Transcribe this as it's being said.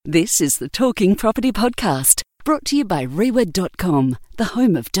This is the Talking Property Podcast, brought to you by Reward.com, the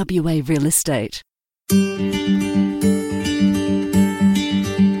home of WA real estate.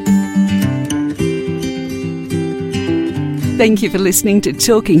 Thank you for listening to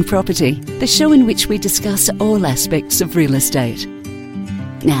Talking Property, the show in which we discuss all aspects of real estate.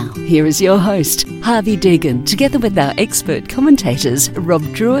 Now, here is your host, Harvey Deegan, together with our expert commentators, Rob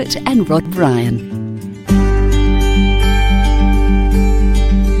Druitt and Rod Bryan.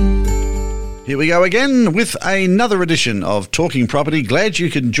 Here we go again with another edition of Talking Property. Glad you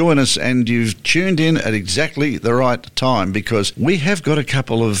can join us and you've tuned in at exactly the right time, because we have got a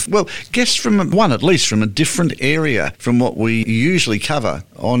couple of, guests from one at least from a different area from what we usually cover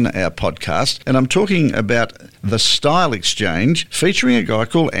on our podcast. And I'm talking about the Style Exchange, featuring a guy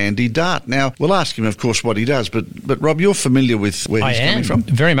called Andy Dart. Now, we'll ask him, of course, what he does, but Rob, you're familiar with where he's coming from?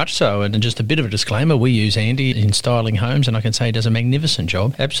 Very much so. And just a bit of a disclaimer, we use Andy in styling homes, and I can say he does a magnificent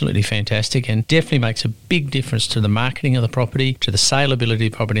job. Absolutely fantastic, and definitely makes a big difference to the marketing of the property, to the saleability of the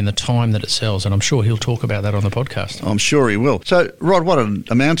property and the time that it sells. And I'm sure he'll talk about that on the podcast. I'm sure he will. So, Rod, what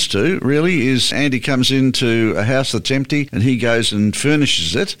it amounts to, really, is Andy comes into a house that's empty and he goes and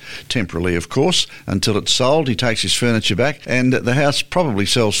furnishes it, temporarily, of course, until it's sold. He takes his furniture back and the house probably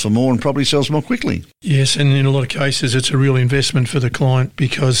sells for more and probably sells more quickly. Yes, and in a lot of cases it's a real investment for the client,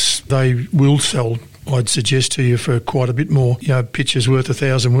 because they will sell, I'd suggest to you, for quite a bit more. Picture's worth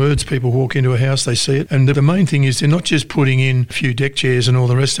 1,000 words. People walk into a house, they see it. And the main thing is they're not just putting in a few deck chairs and all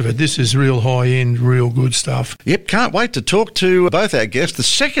the rest of it. This is real high-end, real good stuff. Yep, can't wait to talk to both our guests. The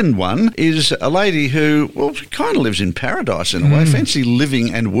second one is a lady who, she kind of lives in paradise in a way. Fancy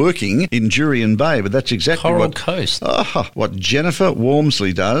living and working in Jurien Bay, but that's exactly Coral Coast. What Jennifer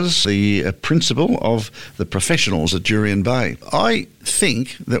Walmsley does, the principal of the professionals at Jurien Bay. I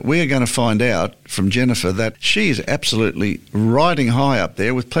think that we're going to find out from Jennifer that she is absolutely riding high up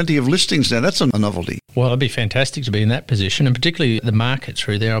there with plenty of listings now. That's a novelty. Well, it'd be fantastic to be in that position, and particularly the market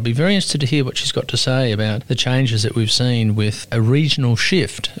through there. I'll be very interested to hear what she's got to say about the changes that we've seen with a regional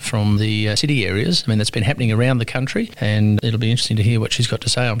shift from the city areas. I mean, that's been happening around the country, and it'll be interesting to hear what she's got to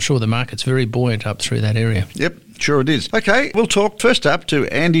say. I'm sure the market's very buoyant up through that area. Yep, sure it is. Okay, we'll talk first up to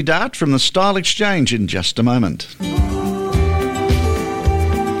Andy Dart from the Style Exchange in just a moment.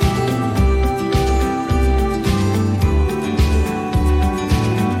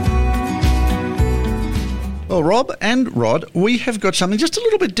 Well, Rob and Rod, we have got something just a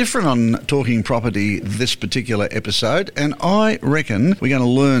little bit different on Talking Property this particular episode, and I reckon we're going to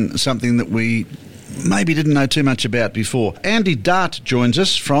learn something that we maybe didn't know too much about before. Andy Dart joins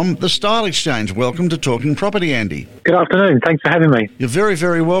us from the Style Exchange. Welcome to Talking Property, Andy. Good afternoon. Thanks for having me. You're very,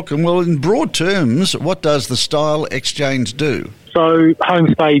 very welcome. Well, in broad terms, what does the Style Exchange do? So, home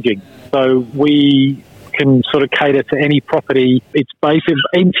staging. So we can sort of cater to any property. It's basic.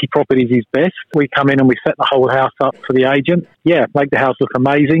 Empty properties is best. We come in and we set the whole house up for the agent. Make the house look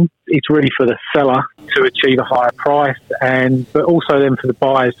amazing. It's really for the seller to achieve a higher price, but also then for the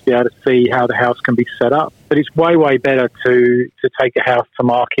buyers to be able to see how the house can be set up. But it's way, way better to take a house to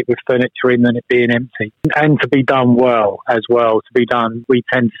market with furniture in than it being empty, and to be done well as well. We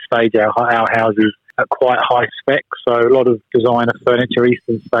tend to stage our houses at quite high specs, so a lot of designer furniture,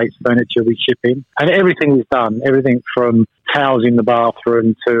 Eastern States furniture we ship in, and everything is done, everything from towels in the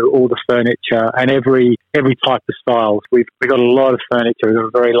bathroom to all the furniture and every type of styles. We've got a lot of furniture. We've got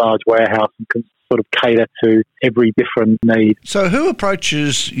a very large warehouse and can sort of cater to every different need. So who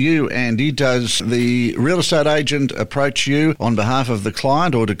approaches you, Andy? Does the real estate agent approach you on behalf of the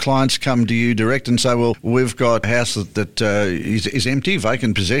client, or do clients come to you direct and say, well, we've got a house that is empty,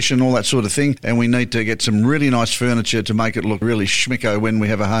 vacant possession, all that sort of thing, and we need to get some really nice furniture to make it look really schmicko when we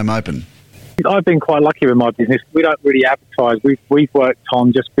have a home open? I've been quite lucky with my business. We don't really advertise. We've worked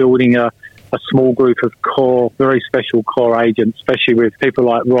on just building a small group of very special core agents, especially with people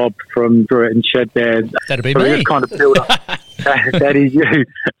like Rob from Druitt and Shed there. That'd be so me. We just kind of build up. That is you.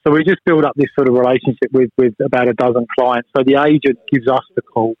 So we just build up this sort of relationship with about a dozen clients. So the agent gives us the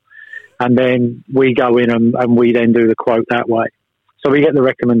call, and then we go in and we then do the quote that way. So we get the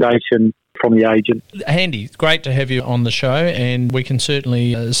recommendation from the agent. Andy, great to have you on the show, and we can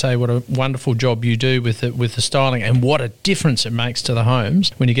certainly say what a wonderful job you do with the styling, and what a difference it makes to the homes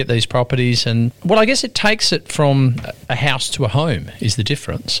when you get these properties. And I guess it takes it from a house to a home is the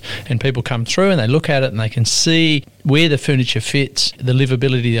difference, and people come through and they look at it and they can see where the furniture fits, the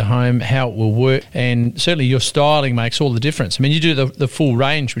livability of the home, how it will work, and certainly your styling makes all the difference. I mean, you do the full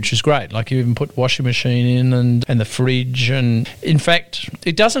range, which is great. Like you even put washing machine in and the fridge, and in fact,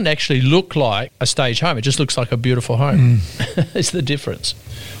 it doesn't actually look like a stage home. It just looks like a beautiful home. It's the difference.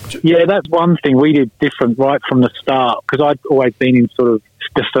 Yeah, that's one thing we did different right from the start, because I'd always been in sort of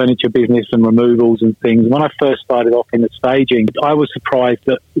the furniture business and removals and things. When I first started off in the staging, I was surprised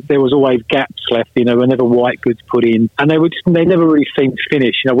that there was always gaps left, whenever white goods put in, and they never really seemed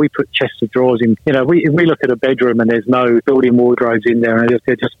finished. We put chests of drawers in, if we look at a bedroom and there's no built-in wardrobes in there and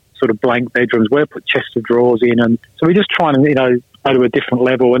they're just sort of blank bedrooms, we'll put chests of drawers in, and so we just trying to, go to a different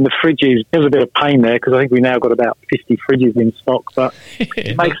level. And the fridges, there was a bit of pain there because I think we now got about 50 fridges in stock, but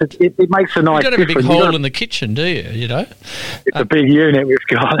it makes a nice difference. You don't have a big hole in the kitchen, do you? It's a big unit we've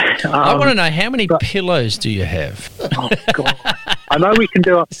got. I want to know, how many pillows do you have? Oh God! I know we can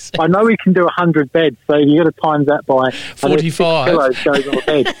do 100 beds. So you got to times that by 45 pillows goes on a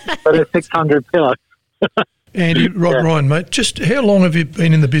bed. So there's 600 pillows. Andy, Ryan, mate, just how long have you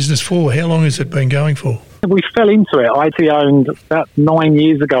been in the business for? How long has it been going for? We fell into it. I actually owned, about 9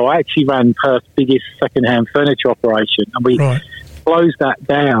 years ago, I actually ran Perth's biggest second-hand furniture operation, and we closed that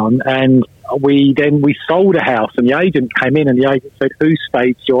down, and we sold a house, and the agent came in and the agent said, "Who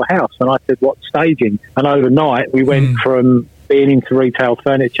staged your house?" And I said, "What staging?" And overnight we went from being into retail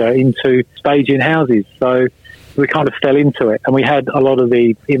furniture into staging houses. So we kind of fell into it, and we had a lot of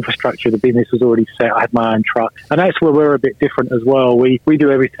the infrastructure of the business was already set. I had my own truck, and that's where we're a bit different as well. We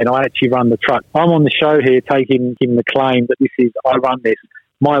do everything. I actually run the truck. I'm on the show here taking the claim that I run this.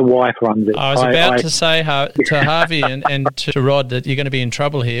 My wife runs it. I was about to say to Harvey and to Rod that you're going to be in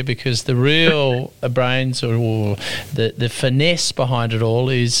trouble here, because the real brains or the finesse behind it all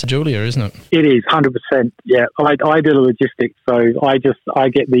is Julia, isn't it? It is, 100%. Yeah, I do the logistics, so I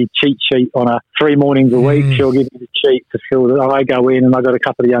get the cheat sheet on 3 mornings a week. She'll give me the sheet to fill it. I go in and I got a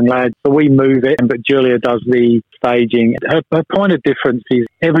couple of young lads, so we move it, but Julia does the staging. Her point of difference is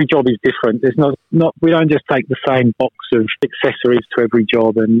every job is different. There's not we don't just take the same box of accessories to every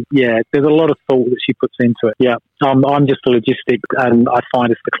job, and there's a lot of thought that she puts into it. Yeah, I'm just a logistic, and I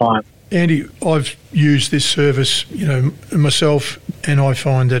find it's the client. Andy, I've used this service, myself, and I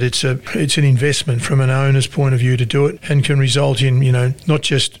find that it's an investment from an owner's point of view to do it, and can result in, not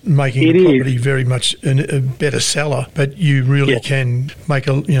just making the property very much a better seller, but you really can make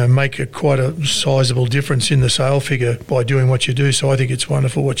a quite a sizable difference in the sale figure by doing what you do. So I think it's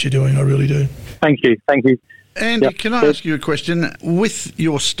wonderful what you're doing. I really do. Thank you. Andy, can I ask you a question? With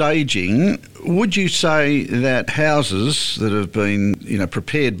your staging, would you say that houses that have been,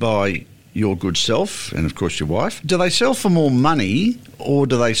 prepared by your good self and, of course, your wife, do they sell for more money, or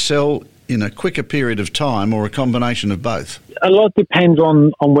do they sell in a quicker period of time, or a combination of both? A lot depends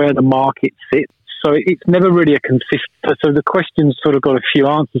on where the market sits. So it's never really a consistent. So the question's sort of got a few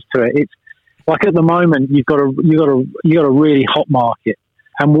answers to it. It's like at the moment you've got a really hot market.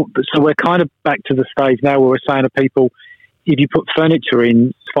 And so we're kind of back to the stage now where we're saying to people, if you put furniture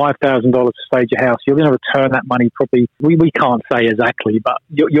in, $5,000 to stage a house, you're going to return that money probably, we can't say exactly, but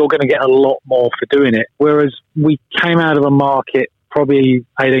you're going to get a lot more for doing it. Whereas we came out of a market probably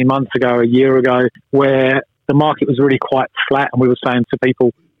 18 months ago, a year ago, where the market was really quite flat, and we were saying to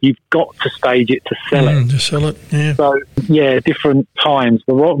people, you've got to stage it to sell it. To sell it, yeah. So, different times.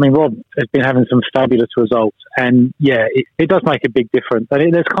 But Rob has been having some fabulous results, and it does make a big difference. And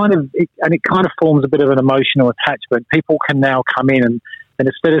it kind of forms a bit of an emotional attachment. People can now come in and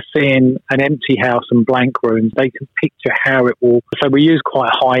instead of seeing an empty house and blank rooms, they can picture how it will. So we use quite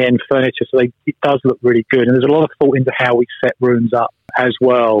high-end furniture, so it does look really good. And there's a lot of thought into how we set rooms up as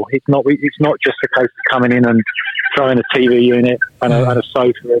well. It's not just a case of coming in and throwing a TV unit and a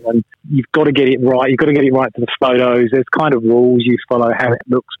sofa in, and you've got to get it right. You've got to get it right for the photos. There's kind of rules you follow how it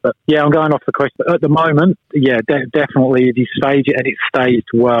looks. But I'm going off the question. But at the moment, definitely if you stage it and it's staged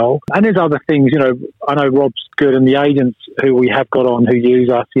well. And there's other things, I know Rob's good, and the agents who we have got on who use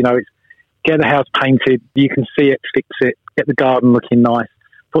us, it's get the house painted, you can see it, fix it, get the garden looking nice,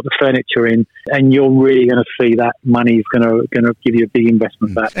 put the furniture in, and you're really going to see that money is going to give you a big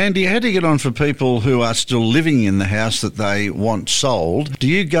investment back. Andy, how do you get on for people who are still living in the house that they want sold? Do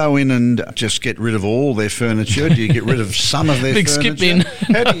you go in and just get rid of all their furniture? Do you get rid of some of their big furniture? Skip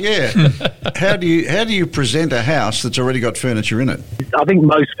in. How do you present a house that's already got furniture in it? I think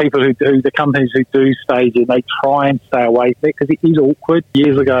most people who do, the companies who do stage it, they try and stay away from it because it is awkward.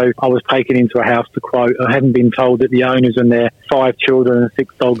 Years ago, I was taken into a house to quote. I hadn't been told that the owners and their 5 children and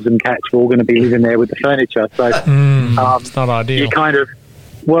 6 dogs and cats were all going to be living there with the furniture. So it's not ideal. You kind of,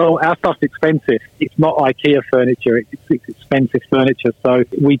 our stuff's expensive. It's not IKEA furniture. It's expensive furniture. So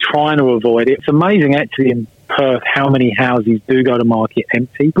we try to avoid it. It's amazing actually in Perth how many houses do go to market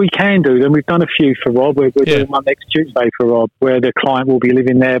empty. We can do them. We've done a few for Rob. We're doing one next Tuesday for Rob where the client will be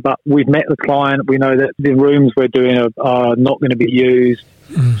living there. But we've met the client. We know that the rooms we're doing are not going to be used.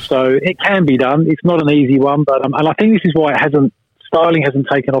 So it can be done. It's not an easy one. But and I think this is why styling hasn't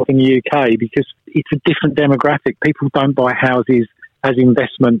taken off in the UK, because it's a different demographic. People don't buy houses as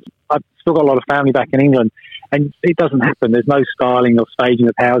investment. I've still got a lot of family back in England, and it doesn't happen. There's no styling or staging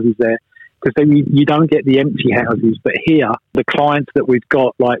of houses there, because then you don't get the empty houses. But here, the clients that we've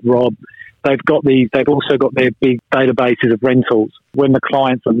got, like Rob, they've also got their big databases of rentals. When the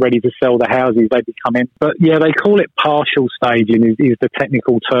clients are ready to sell the houses, they become in. But yeah, they call it partial staging is the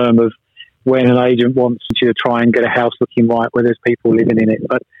technical term of when an agent wants you to try and get a house looking right where there's people living in it.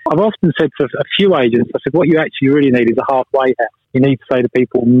 But I've often said to a few agents, I said, what you actually really need is a halfway house. You need to say to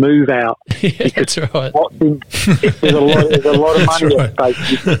people, move out. Yeah, that's right. There's a lot of money at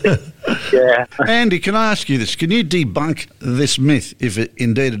stake. Yeah. Andy, can I ask you this? Can you debunk this myth, if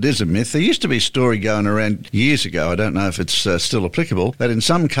indeed it is a myth? There used to be a story going around years ago, I don't know if it's still applicable, that in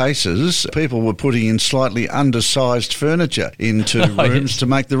some cases people were putting in slightly undersized furniture into rooms to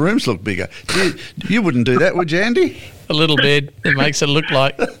make the rooms look bigger. You wouldn't do that, would you, Andy? A little bed. It makes it look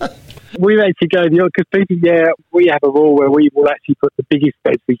like... We actually go because people, we have a rule where we will actually put the biggest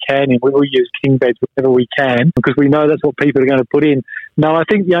beds we can in. We will use king beds whenever we can because we know that's what people are going to put in. No, I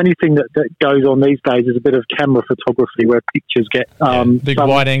think the only thing that goes on these days is a bit of camera photography where pictures get big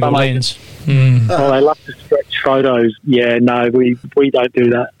wide-angle lens. Oh, they love to stretch photos. Yeah, no, we don't do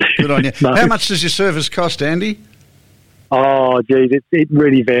that. Good on you. No. How much does your service cost, Andy? Oh, geez, it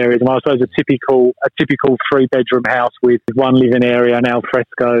really varies. I suppose a typical 3-bedroom house with one living area and al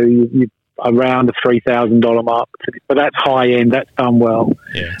fresco, you around the $3,000 mark. But that's high end. That's done well.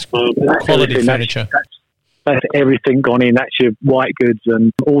 Yeah, it's quality furniture. That's everything gone in. That's your white goods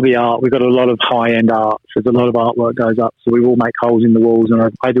and all the art. We've got a lot of high end art. So there's a lot of artwork goes up. So we will make holes in the walls, and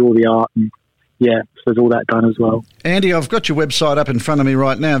I do all the art. And yeah, so there's all that done as well. Andy, I've got your website up in front of me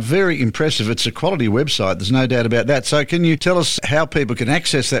right now. Very impressive. It's a quality website. There's no doubt about that. So can you tell us how people can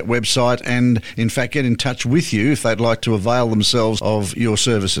access that website and, in fact, get in touch with you if they'd like to avail themselves of your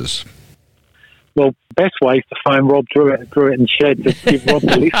services? Well, best way is to phone Rob Druitt and Shed to give Rob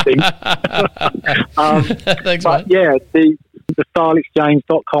the listing. Thanks, but mate. yeah, the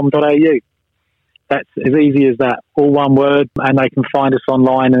styleexchange.com.au. That's as easy as that. All one word, and they can find us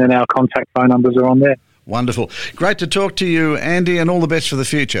online, and then our contact phone numbers are on there. Wonderful. Great to talk to you, Andy, and all the best for the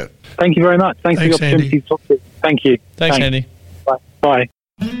future. Thank you very much. Thanks for the opportunity Andy. to talk to you. Thank you. Thanks, Andy. Bye. Bye.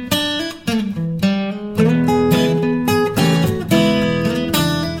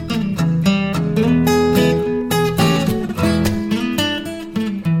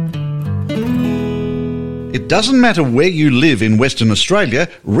 It doesn't matter where you live in Western Australia,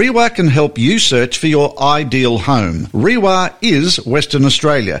 REWA can help you search for your ideal home. REWA is Western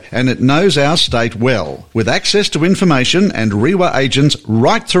Australia, and it knows our state well. With access to information and REWA agents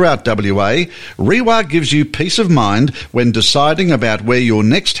right throughout WA, REWA gives you peace of mind when deciding about where your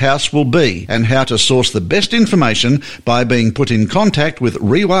next house will be and how to source the best information by being put in contact with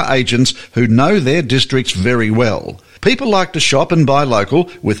REWA agents who know their districts very well. People like to shop and buy local.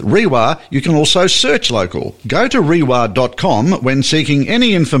 With REWA, you can also search local. Go to rewa.com when seeking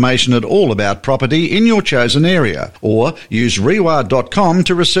any information at all about property in your chosen area, or use rewa.com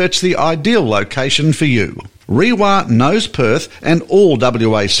to research the ideal location for you. REWA knows Perth and all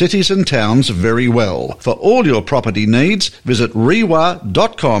WA cities and towns very well. For all your property needs, visit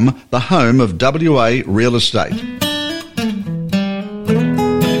rewa.com, the home of WA real estate.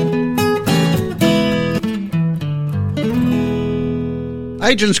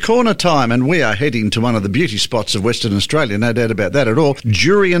 Agents Corner time, and we are heading to one of the beauty spots of Western Australia, no doubt about that at all,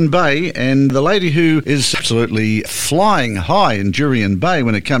 Jurien Bay, and the lady who is absolutely flying high in Jurien Bay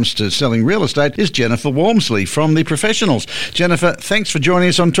when it comes to selling real estate is Jennifer Walmsley from The Professionals. Jennifer, thanks for joining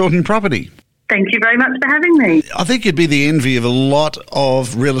us on Talking Property. Thank you very much for having me. I think you'd be the envy of a lot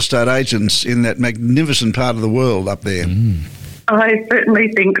of real estate agents in that magnificent part of the world up there. I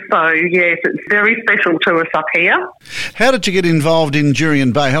certainly think so, yes. It's very special to us up here. How did you get involved in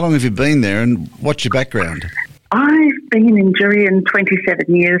Jurien Bay? How long have you been there, and what's your background? I've been in Jurien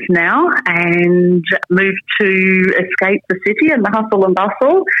 27 years now and moved to escape the city and the hustle and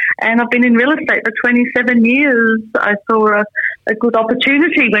bustle, and I've been in real estate for 27 years. I saw a good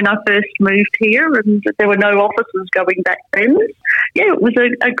opportunity when I first moved here, and there were no offices going back then. Yeah, it was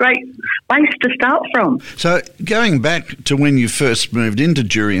a great place to start from. So going back to when you first moved into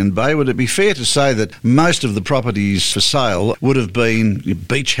Jurien Bay, would it be fair to say that most of the properties for sale would have been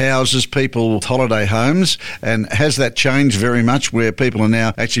beach houses, people, holiday homes, and has that changed very much where people are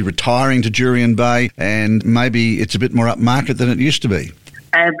now actually retiring to Jurien Bay and maybe it's a bit more upmarket than it used to be?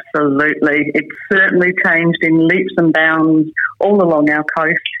 Absolutely. It's certainly changed in leaps and bounds all along our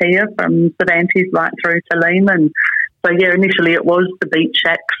coast here, from Cervantes right through to Lehman. So, yeah, initially it was the beach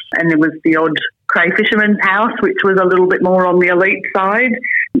shacks and there was the odd cray fisherman's house, which was a little bit more on the elite side.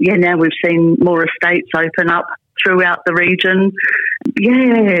 Yeah, now we've seen more estates open up throughout the region.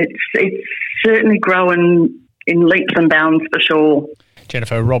 Yeah, it's certainly growing in leaps and bounds for sure.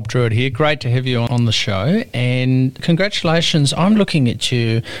 Jennifer, Rob Druitt here. Great to have you on the show, and congratulations. I'm looking at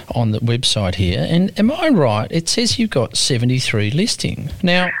you on the website here, and am I right? It says you've got 73 listings.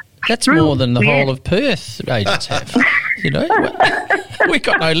 Now, that's more than the whole of Perth agents have. You know, we've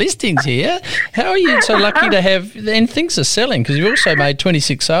got no listings here. How are you so lucky to have, and things are selling, because you've also made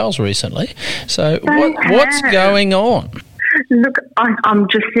 26 sales recently. So what's going on? Look, I'm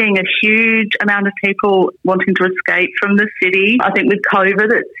just seeing a huge amount of people wanting to escape from the city. I think with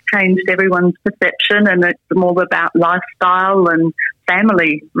COVID, it's changed everyone's perception, and it's more about lifestyle and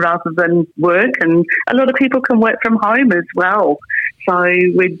family rather than work. And a lot of people can work from home as well. So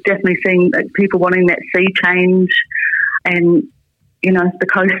we're definitely seeing people wanting that sea change. And, you know, the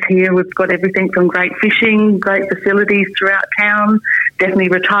coast here, we've got everything from great fishing, great facilities throughout town. Definitely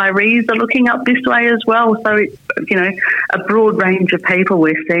retirees are looking up this way as well. So it's, you know, a broad range of people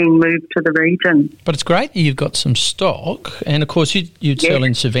we're seeing move to the region. But it's great that you've got some stock. And, of course, you'd sell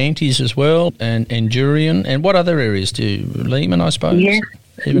in Cervantes as well, and Jurien. And what other areas do you? Lehman, I suppose?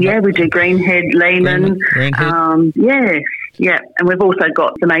 Yeah, we do Greenhead, Lehman. Greenhead. Yes. Yeah, and we've also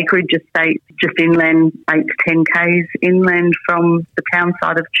got some acreage estates just inland, 8 to 10 k's inland from the town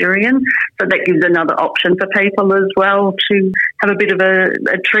side of Jurien. So that gives another option for people as well to have a bit of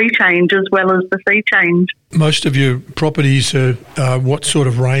a tree change as well as the sea change. Most of your properties, what sort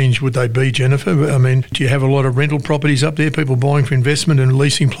of range would they be, Jennifer? I mean, do you have a lot of rental properties up there, people buying for investment and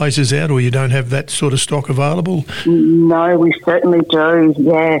leasing places out, or you don't have that sort of stock available? No, we certainly do,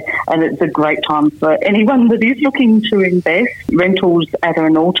 yeah. And it's a great time for anyone that is looking to invest. Rentals at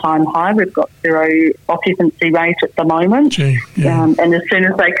an all-time high. We've got 0 occupancy rate at the moment. Gee, yeah. And as soon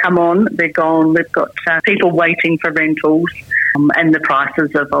as they come on, they're gone. We've got people waiting for rentals. And the prices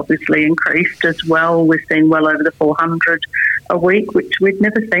have obviously increased as well. We've seen well over the 400 a week, which we've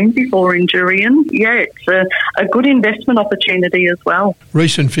never seen before in Jurien. Yeah, it's a good investment opportunity as well.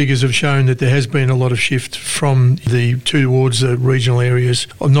 Recent figures have shown that there has been a lot of shift from towards the regional areas,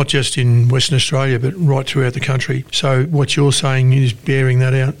 not just in Western Australia, but right throughout the country. So what you're saying is bearing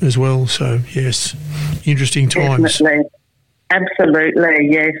that out as well. So, yes, interesting times. Definitely. Absolutely,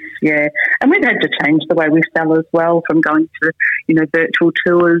 yes, yeah. And we've had to change the way we sell as well, from going to, you know, virtual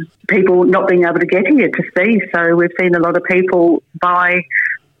tours, people not being able to get here to see. So we've seen a lot of people buy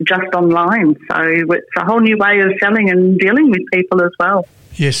just online. So it's a whole new way of selling and dealing with people as well.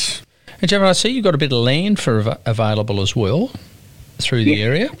 Yes. And Gemma, I see you've got a bit of land available as well through the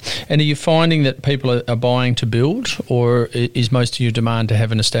area. And are you finding that people are buying to build, or is most of your demand to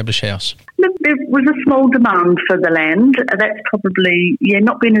have an established house? Look, there was a small demand for the land. That's probably,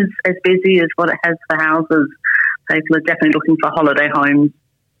 not been as busy as what it has for houses. People are definitely looking for holiday homes,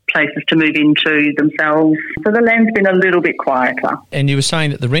 places to move into themselves. So the land's been a little bit quieter. And you were saying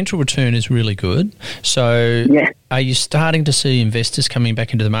that the rental return is really good. So are you starting to see investors coming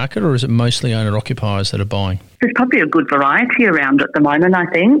back into the market, or is it mostly owner-occupiers that are buying? There's probably a good variety around at the moment, I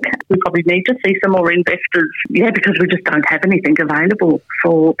think. We probably need to see some more investors, because we just don't have anything available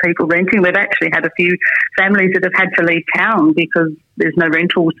for people renting. We've actually had a few families that have had to leave town because there's no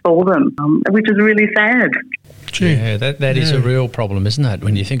rentals for them, which is really sad. Gee. Yeah, that is a real problem, isn't it,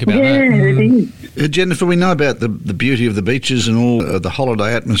 when you think about that? Yeah, it is. Jennifer, we know about the beauty of the beaches and all the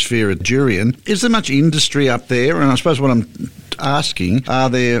holiday atmosphere at Jurien. Is there much industry up there? And I suppose what I'm asking, are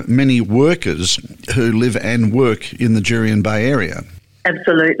there many workers who live and work in the Jurien Bay area?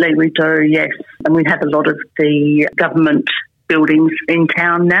 Absolutely, we do, yes. And we have a lot of the government buildings in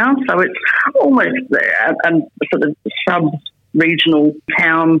town now, so it's almost a sort of sub-regional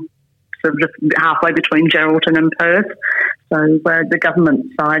town, sort of just halfway between Geraldton and Perth. So the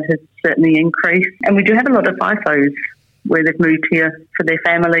government side has certainly increased. And we do have a lot of FIFOs where they've moved here for their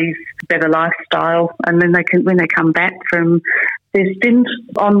families, better lifestyle, and then when they come back from their stint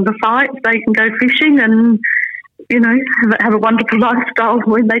on the sites, they can go fishing and, have a wonderful lifestyle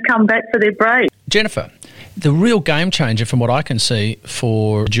when they come back for their break. Jennifer, the real game changer from what I can see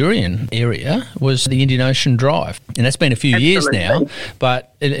for Jurien area was the Indian Ocean Drive. And that's been a few years now,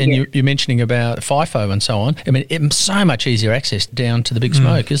 but you're mentioning about FIFO and so on. I mean, it's so much easier access down to the Big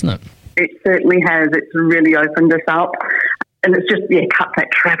Smoke, isn't it? It certainly has. It's really opened us up. And it's just, cut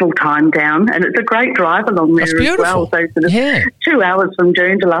that travel time down. And it's a great drive along there as well. So sort of 2 hours from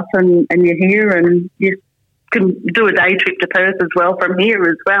Joondalup and you're here, and you can do a day trip to Perth as well from here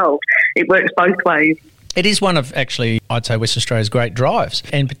as well. It works both ways. It is one of, actually, I'd say, West Australia's great drives.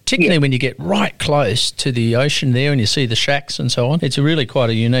 And particularly when you get right close to the ocean there and you see the shacks and so on, it's really quite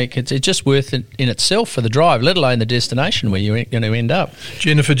a unique, it's just worth it in itself for the drive, let alone the destination where you're going to end up.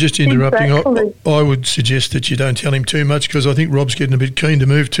 Jennifer, just interrupting, Exactly. I would suggest that you don't tell him too much, because I think Rob's getting a bit keen to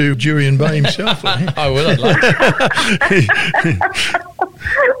move to Jurien Bay himself. I will, I'd love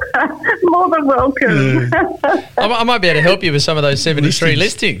More than welcome. I might be able to help you with some of those 73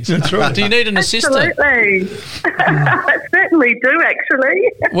 listings. That's right. Do you need an assistant? Absolutely. I certainly do,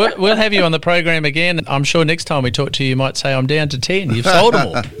 actually. We'll have you on the program again. I'm sure next time we talk to you, you might say, I'm down to 10. You've sold them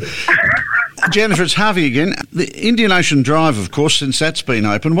all. Jennifer, it's Harvey again. The Indian Ocean Drive, of course, since that's been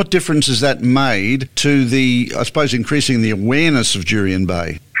open, what difference has that made to the, I suppose, increasing the awareness of Jurien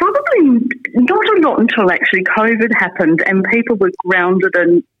Bay? Probably not a lot until actually COVID happened and people were grounded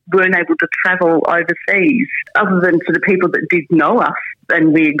and weren't able to travel overseas, other than for the people that did know us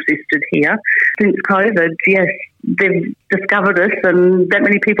and we existed here. Since COVID, yes, they've discovered us, and that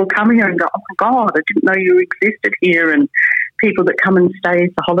many people come here and go, oh my God, I didn't know you existed here. And people that come and stay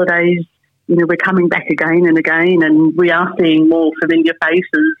for holidays, you know, we're coming back again and again, and we are seeing more familiar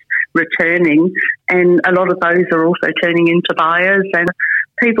faces returning, and a lot of those are also turning into buyers and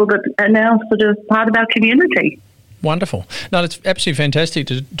people that are now sort of part of our community. Wonderful. No, it's absolutely fantastic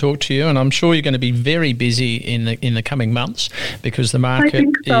to talk to you, and I'm sure you're going to be very busy in the coming months, because the market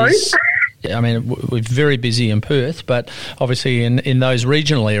think so. is... I mean, we're very busy in Perth, but obviously in those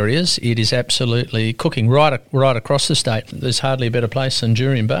regional areas, it is absolutely cooking right across the state. There's hardly a better place than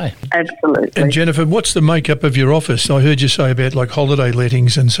Jurien Bay. Absolutely. And Jennifer, what's the makeup of your office? I heard you say about like holiday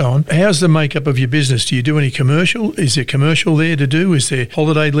lettings and so on. How's the makeup of your business? Do you do any commercial? Is there commercial there to do? Is there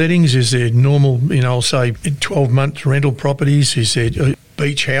holiday lettings? Is there normal, I'll say 12-month rental properties? Is there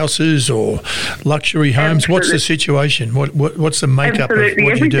beach houses or luxury homes? Absolutely. What's the situation? What's the makeup Absolutely. of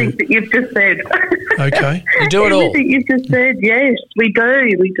what you do? Everything that you've just said. Okay. You do it all. Everything you've just said, yes, we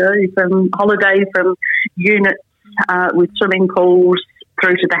do. We do. From holiday, from units with swimming pools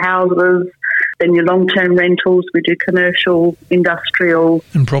through to the houses, then your long-term rentals. We do commercial, industrial.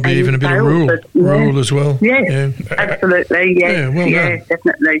 And probably even a bit of rural as well. Yes, Yeah. absolutely. Yes, Yeah, well done.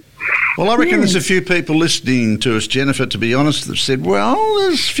 Definitely. Well, I reckon there's a few people listening to us, Jennifer, to be honest, that said, well,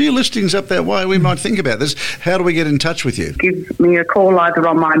 there's a few listings up that way. We might think about this. How do we get in touch with you? Give me a call either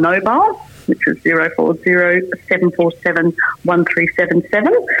on my mobile, which is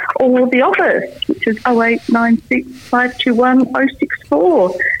 040-747-1377, or the office, which is 0896 521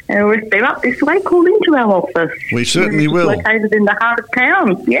 064. Or if they're up this way, call into our office. We certainly It's will. located in the heart of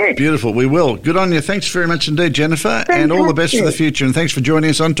town, yes. Beautiful. We will. Good on you. Thanks very much indeed, Jennifer, and all the best for the Fantastic. future. And thanks for joining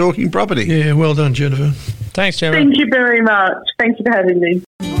us on Talking Property. Yeah, well done, Jennifer. Thanks, Jennifer. Thank you very much. Thank you for having me.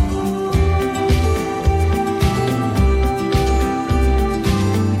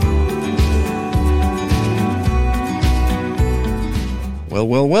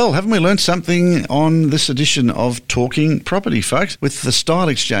 Well, haven't we learned something on this edition of Talking Property, folks? With the Style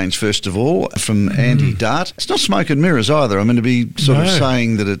Exchange, first of all, from Andy Dart. It's not smoke and mirrors either. I mean, to be sort of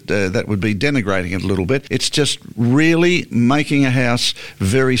saying that that would be denigrating it a little bit. It's just really making a house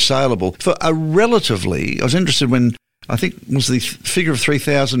very saleable. For a relatively, I was interested when, I think, was the figure of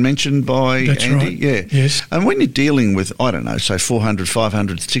 3,000 mentioned by That's Andy? right. Yeah. Yes. And when you're dealing with, I don't know, say $400,000,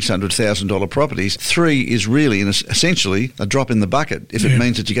 $500,000, $600,000 properties, 3 is really essentially a drop in the bucket if it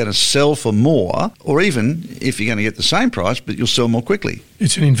means that you're going to sell for more, or even if you're going to get the same price, but you'll sell more quickly.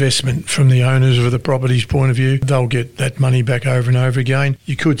 It's an investment from the owners of the property's point of view. They'll get that money back over and over again.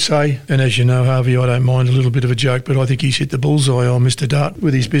 You could say, and as you know, Harvey, I don't mind a little bit of a joke, but I think he's hit the bullseye on Mr. Dart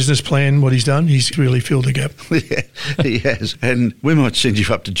with his business plan, what he's done. He's really filled the gap. Yeah, he has. And we might send you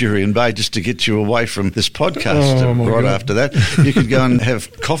up to Jurien Bay just to get you away from this podcast right after that. You could go and have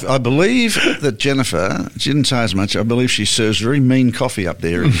coffee. I believe that Jennifer, she didn't say as much, I believe she serves very mean coffee up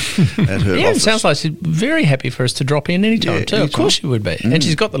there at her Yeah, office. it sounds like she's very happy for us to drop in anytime Yeah, too. Of course she would be. And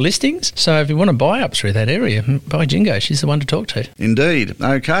she's got the listings, so if you want to buy up through that area, by Jingo, she's the one to talk to. Indeed.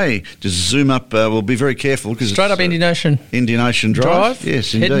 Okay, just zoom up. We'll be very careful because Straight up Indian Ocean. Indian Ocean Drive.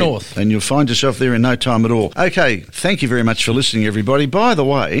 Yes, head indeed. north. And you'll find yourself there in no time at all. Okay, thank you very much for listening, everybody. By the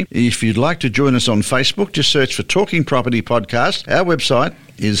way, if you'd like to join us on Facebook, just search for Talking Property Podcast. Our website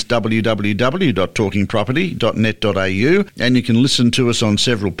is www.talkingproperty.net.au, and you can listen to us on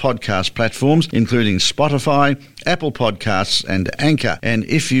several podcast platforms, including Spotify, Apple Podcasts and Anchor. And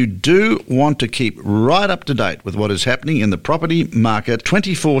if you do want to keep right up to date with what is happening in the property market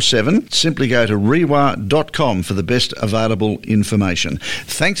 24/7, simply go to rewa.com for the best available information.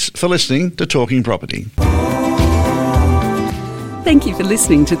 Thanks for listening to Talking Property. Thank you for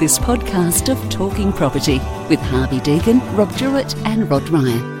listening to this podcast of Talking Property with Harvey Deegan, Rob Jewett and Rod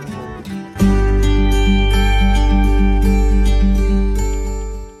Ryan.